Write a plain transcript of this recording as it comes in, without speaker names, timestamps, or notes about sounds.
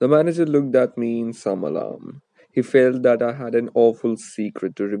The manager looked at me in some alarm. He felt that I had an awful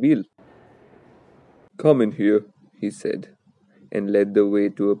secret to reveal. Come in here, he said, and led the way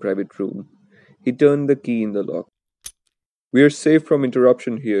to a private room. He turned the key in the lock. We are safe from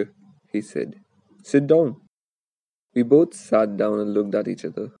interruption here, he said. Sit down. We both sat down and looked at each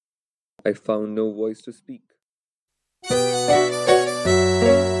other. I found no voice to speak.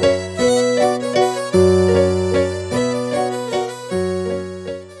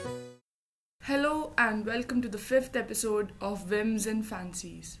 Hello and welcome to the fifth episode of Whims and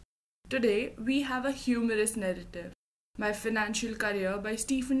Fancies. Today we have a humorous narrative, My Financial Career by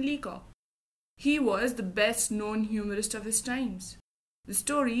Stephen Leacock. He was the best known humorist of his times. The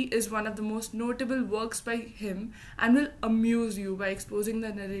story is one of the most notable works by him and will amuse you by exposing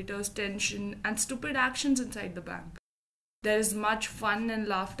the narrator's tension and stupid actions inside the bank. There is much fun and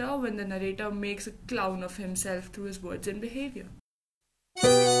laughter when the narrator makes a clown of himself through his words and behavior.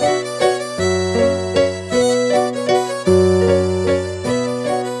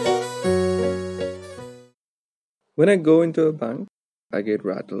 When I go into a bank, I get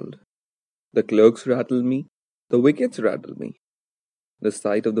rattled. The clerks rattle me. The wickets rattle me. The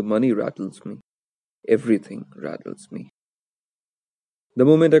sight of the money rattles me. Everything rattles me. The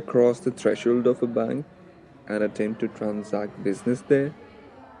moment I cross the threshold of a bank and attempt to transact business there,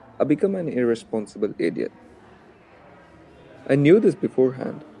 I become an irresponsible idiot. I knew this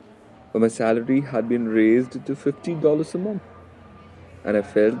beforehand, but my salary had been raised to $50 a month, and I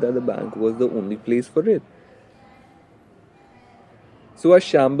felt that the bank was the only place for it. So I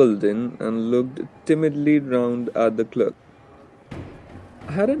shambled in and looked timidly round at the clerk.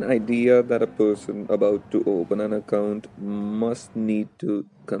 I had an idea that a person about to open an account must need to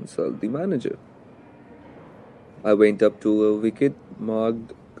consult the manager. I went up to a wicket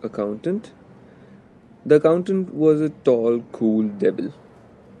marked accountant. The accountant was a tall, cool devil.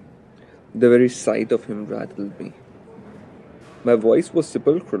 The very sight of him rattled me. My voice was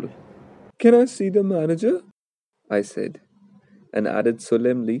sepulchral. Can I see the manager? I said, and added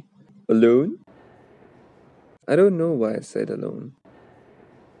solemnly, Alone? I don't know why I said alone.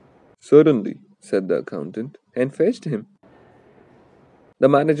 Certainly, said the accountant, and fetched him. The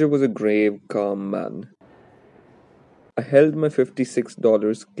manager was a grave, calm man. I held my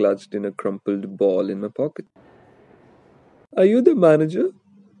 $56 clutched in a crumpled ball in my pocket. Are you the manager?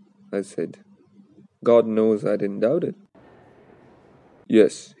 I said. God knows I didn't doubt it.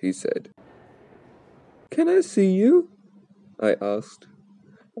 Yes, he said. Can I see you? I asked.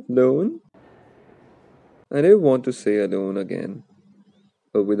 Alone? I didn't want to say alone again,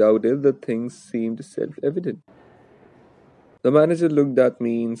 but without it the things seemed self-evident. The manager looked at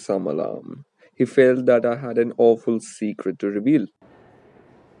me in some alarm. He felt that I had an awful secret to reveal.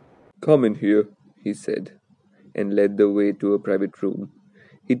 Come in here, he said, and led the way to a private room.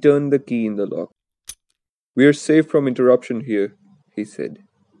 He turned the key in the lock. We are safe from interruption here, he said.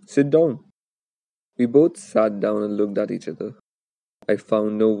 Sit down. We both sat down and looked at each other. I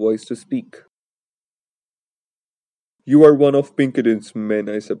found no voice to speak. You are one of Pinkerton's men,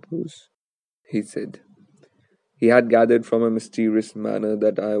 I suppose, he said. He had gathered from a mysterious manner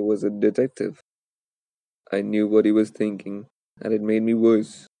that I was a detective. I knew what he was thinking, and it made me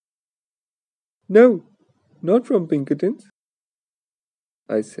worse. No, not from Pinkerton's,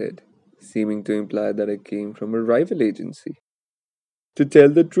 I said, seeming to imply that I came from a rival agency. To tell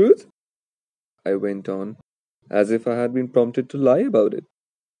the truth, I went on, as if I had been prompted to lie about it.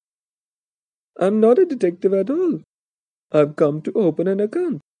 I'm not a detective at all. I've come to open an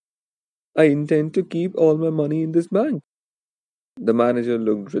account. I intend to keep all my money in this bank. The manager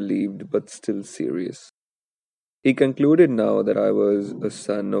looked relieved but still serious. He concluded now that I was a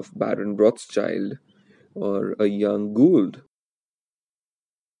son of Baron Rothschild or a young Gould.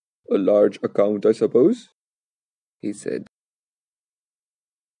 A large account, I suppose? He said.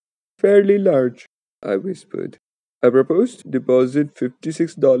 Fairly large, I whispered. I propose to deposit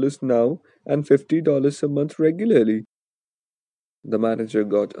 $56 now and $50 a month regularly. The manager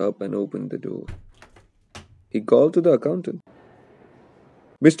got up and opened the door. He called to the accountant.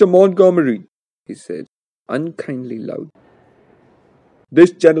 Mr. Montgomery, he said, unkindly loud. This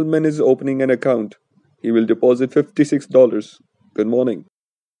gentleman is opening an account. He will deposit $56. Good morning.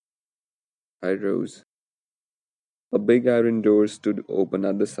 I rose. A big iron door stood open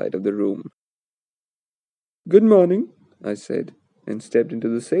at the side of the room. Good morning, I said, and stepped into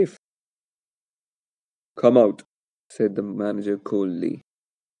the safe. Come out, said the manager coldly,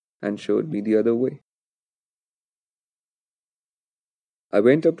 and showed me the other way. I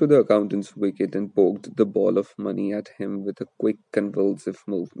went up to the accountant's wicket and poked the ball of money at him with a quick, convulsive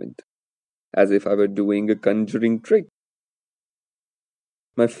movement, as if I were doing a conjuring trick.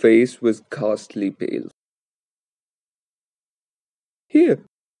 My face was ghastly pale. Here,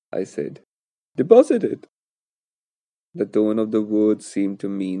 I said. Deposit it. The tone of the words seemed to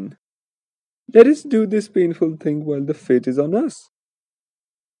mean, let us do this painful thing while the fate is on us.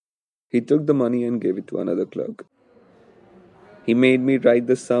 He took the money and gave it to another clerk. He made me write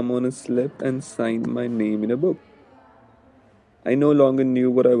the sum on a slip and signed my name in a book. I no longer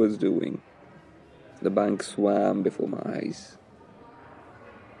knew what I was doing. The bank swam before my eyes.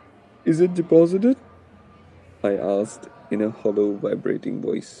 Is it deposited? I asked in a hollow, vibrating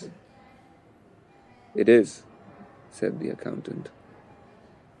voice. It is, said the accountant.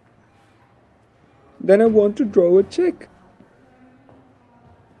 Then I want to draw a check.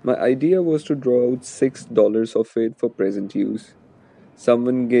 My idea was to draw out $6 of it for present use.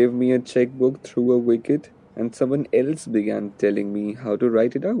 Someone gave me a checkbook through a wicket, and someone else began telling me how to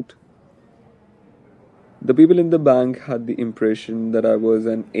write it out. The people in the bank had the impression that I was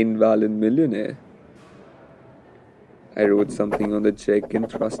an invalid millionaire. I wrote something on the check and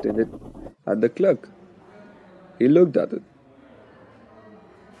thrusted it at the clerk. He looked at it.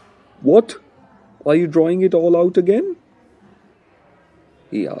 What? Are you drawing it all out again?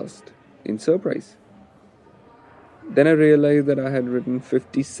 He asked, in surprise. Then I realized that I had written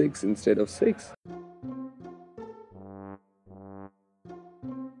 56 instead of 6.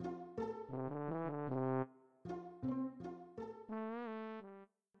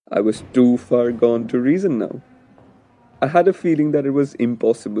 I was too far gone to reason now. I had a feeling that it was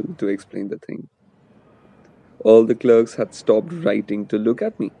impossible to explain the thing. All the clerks had stopped writing to look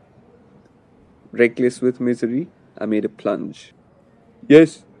at me. Reckless with misery, I made a plunge.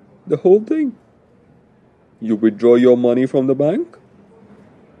 Yes, the whole thing. You withdraw your money from the bank?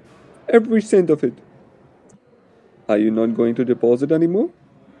 Every cent of it. Are you not going to deposit anymore?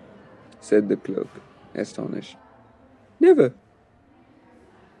 Said the clerk, astonished. Never.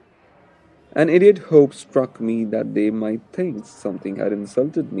 An idiot hope struck me that they might think something had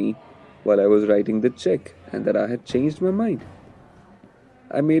insulted me while I was writing the check and that I had changed my mind.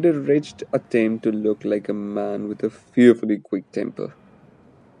 I made a wretched attempt to look like a man with a fearfully quick temper.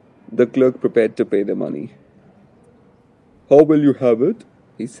 The clerk prepared to pay the money. How will you have it?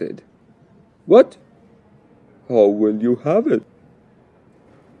 He said. What? How will you have it?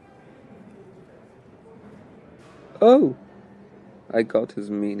 Oh, I got his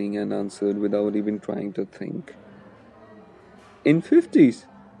meaning and answered without even trying to think. In 50s.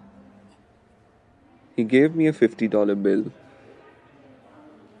 He gave me a $50 bill.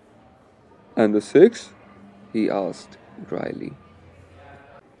 And the 6? He asked dryly.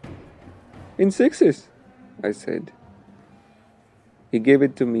 In 6s, I said. He gave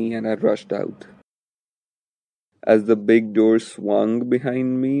it to me and I rushed out. As the big door swung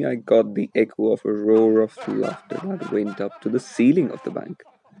behind me, I got the echo of a roar of laughter that went up to the ceiling of the bank.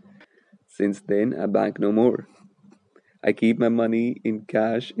 Since then, I bank no more. I keep my money in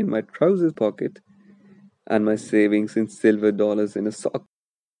cash in my trousers pocket and my savings in silver dollars in a sock.